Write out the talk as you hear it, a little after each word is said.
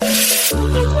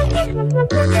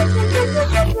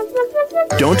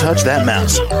Don't touch that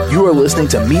mouse. You are listening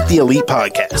to Meet the Elite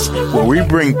Podcast, where we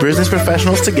bring business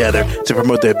professionals together to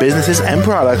promote their businesses and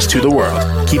products to the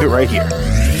world. Keep it right here.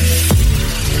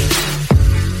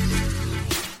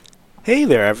 Hey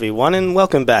there, everyone, and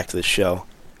welcome back to the show.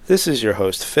 This is your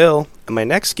host, Phil, and my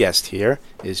next guest here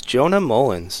is Jonah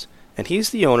Mullins, and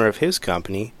he's the owner of his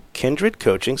company, Kindred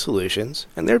Coaching Solutions,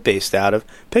 and they're based out of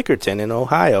Pickerton in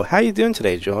Ohio. How you doing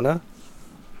today, Jonah?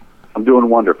 I'm doing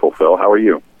wonderful, Phil. How are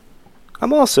you?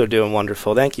 I'm also doing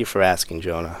wonderful. Thank you for asking,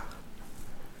 Jonah.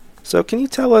 So can you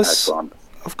tell us... Excellent.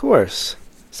 Of course.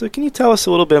 So can you tell us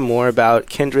a little bit more about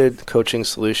Kindred Coaching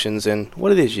Solutions and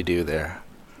what it is you do there?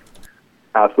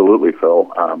 Absolutely,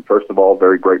 Phil. First of all,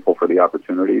 very grateful for the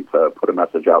opportunity to put a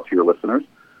message out to your listeners.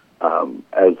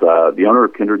 As the owner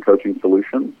of Kindred Coaching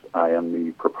Solutions, I am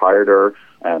the proprietor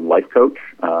and life coach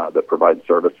that provides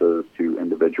services to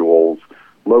individuals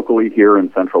locally here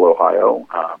in Central Ohio.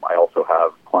 I also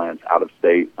have clients out of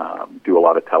state, do a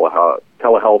lot of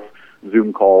telehealth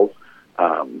Zoom calls.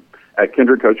 At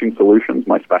Kindred Coaching Solutions,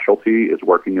 my specialty is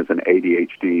working as an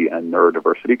ADHD and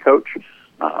neurodiversity coach.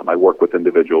 I work with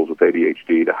individuals with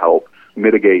ADHD to help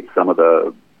mitigate some of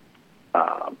the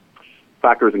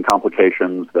factors and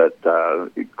complications that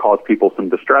cause people some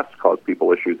distress, cause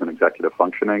people issues in executive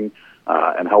functioning,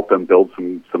 and help them build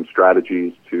some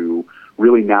strategies to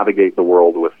really navigate the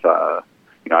world with,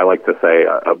 I like to say,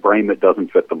 a brain that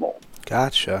doesn't fit the mold.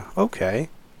 Gotcha. Okay.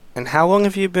 And how long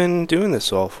have you been doing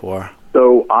this all for?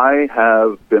 So I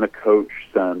have been a coach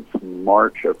since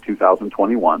March of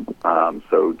 2021,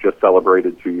 so just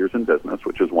celebrated 2 years in business,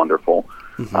 which is wonderful.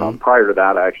 Mm-hmm. Prior to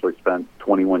that, I actually spent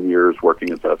 21 years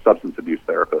working as a substance abuse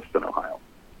therapist in Ohio.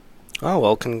 Oh,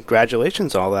 well,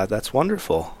 congratulations on all that. That's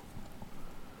wonderful.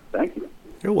 Thank you.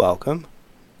 You're welcome.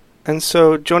 And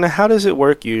so, Jonah, how does it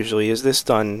work usually? Is this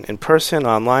done in person,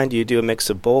 online? Do you do a mix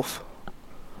of both?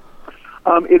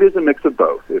 It is a mix of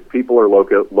both. If people are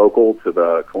local to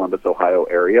the Columbus, Ohio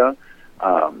area,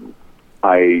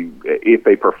 if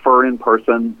they prefer in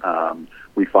person,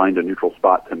 we find a neutral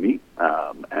spot to meet,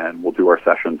 and we'll do our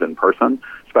sessions in person,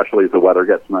 especially as the weather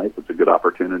gets nice. It's a good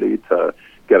opportunity to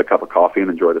get a cup of coffee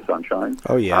and enjoy the sunshine.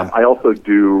 Oh, yeah. I also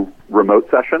do remote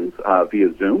sessions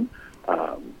via Zoom.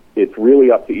 It's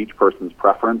really up to each person's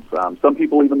preference. Some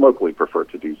people even locally prefer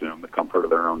to do Zoom, the comfort of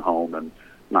their own home and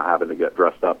not having to get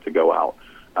dressed up to go out.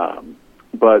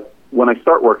 But when I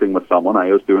start working with someone, I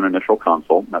always do an initial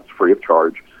consult, and that's free of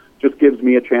charge. Just gives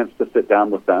me a chance to sit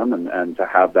down with them and to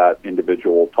have that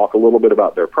individual talk a little bit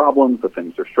about their problems, the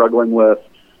things they're struggling with,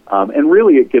 and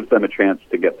really it gives them a chance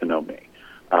to get to know me.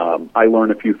 I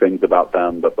learn a few things about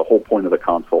them, but the whole point of the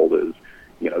consult is,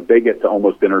 they get to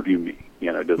almost interview me.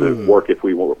 Does it work if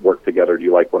we work together? Do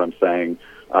you like what I'm saying?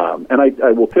 And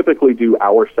I will typically do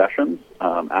hour sessions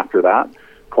after that.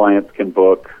 Clients can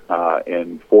book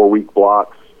in 4-week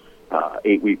blocks,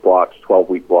 8-week blocks,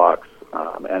 12-week blocks,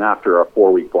 and after a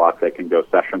 4-week block, they can go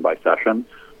session by session,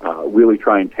 really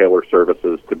try and tailor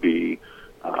services to be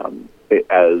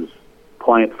as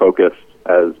client-focused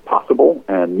as possible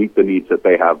and meet the needs that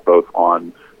they have both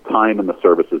on time and the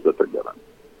services that they're given.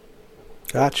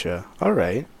 Gotcha. All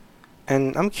right.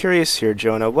 And I'm curious here,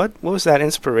 Jonah, what was that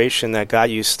inspiration that got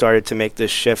you started to make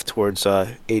this shift towards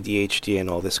ADHD and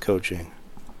all this coaching?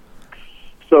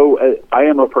 So I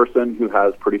am a person who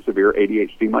has pretty severe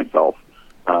ADHD myself,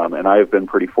 and I have been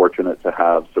pretty fortunate to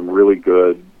have some really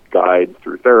good guides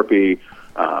through therapy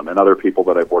and other people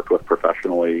that I've worked with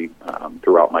professionally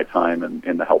throughout my time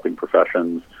in the helping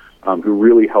professions who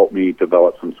really helped me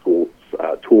develop some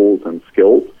tools and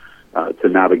skills to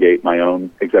navigate my own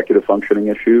executive functioning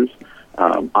issues.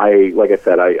 Like I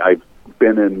said, I've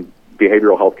been in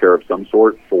behavioral health care of some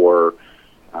sort for,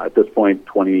 at this point,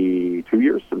 22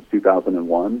 years, since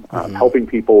 2001. Helping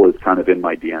people is kind of in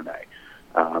my DNA.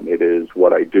 It is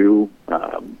what I do,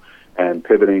 and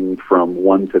pivoting from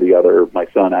one to the other. My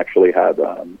son actually had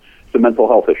some mental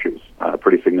health issues,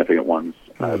 pretty significant ones,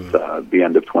 at the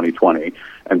end of 2020.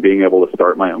 And being able to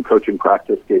start my own coaching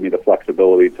practice gave me the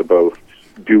flexibility to both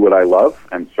do what I love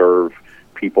and serve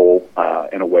people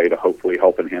in a way to hopefully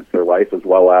help enhance their life, as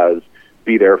well as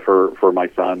be there for my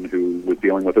son who was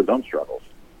dealing with his own struggles.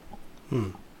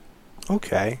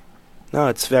 Okay. No,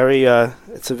 it's a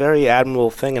very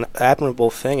admirable thing in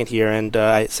here, and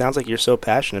it sounds like you're so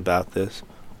passionate about this.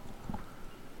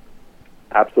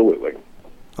 Absolutely.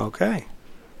 Okay.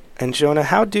 And Jonah,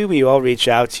 how do we all reach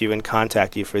out to you and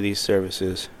contact you for these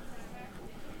services?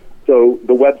 So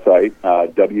the website,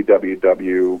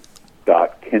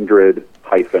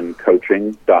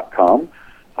 www.kindred-coaching.com.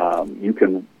 You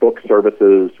can book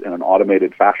services in an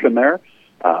automated fashion there,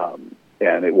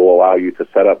 and it will allow you to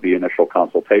set up the initial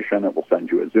consultation. It will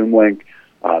send you a Zoom link.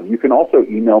 You can also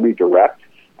email me direct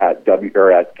at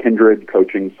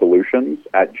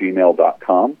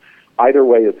kindredcoachingsolutions@gmail.com. Either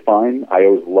way is fine. I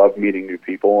always love meeting new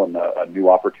people and a new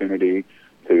opportunity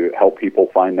to help people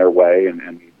find their way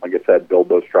and, like I said, build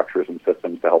those structures and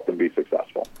systems to help them be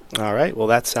successful. All right. Well,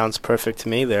 that sounds perfect to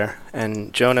me there.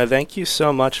 And Jonah, thank you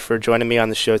so much for joining me on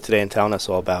the show today and telling us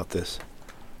all about this.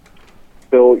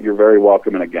 Phil, you're very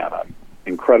welcome. And again, I'm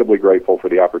incredibly grateful for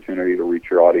the opportunity to reach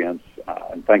your audience.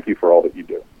 And thank you for all that you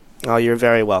do. Oh, you're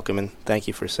very welcome. And thank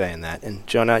you for saying that. And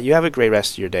Jonah, you have a great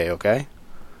rest of your day, okay?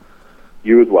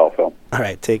 You as well, Phil. All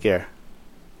right. Take care.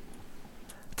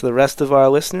 To the rest of our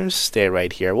listeners, stay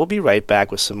right here. We'll be right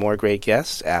back with some more great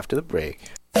guests after the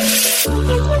break.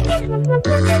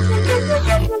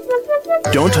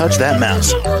 Don't touch that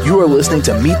mouse. You are listening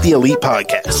to Meet the Elite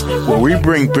Podcast, where we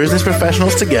bring business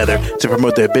professionals together to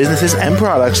promote their businesses and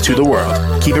products to the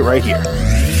world. Keep it right here.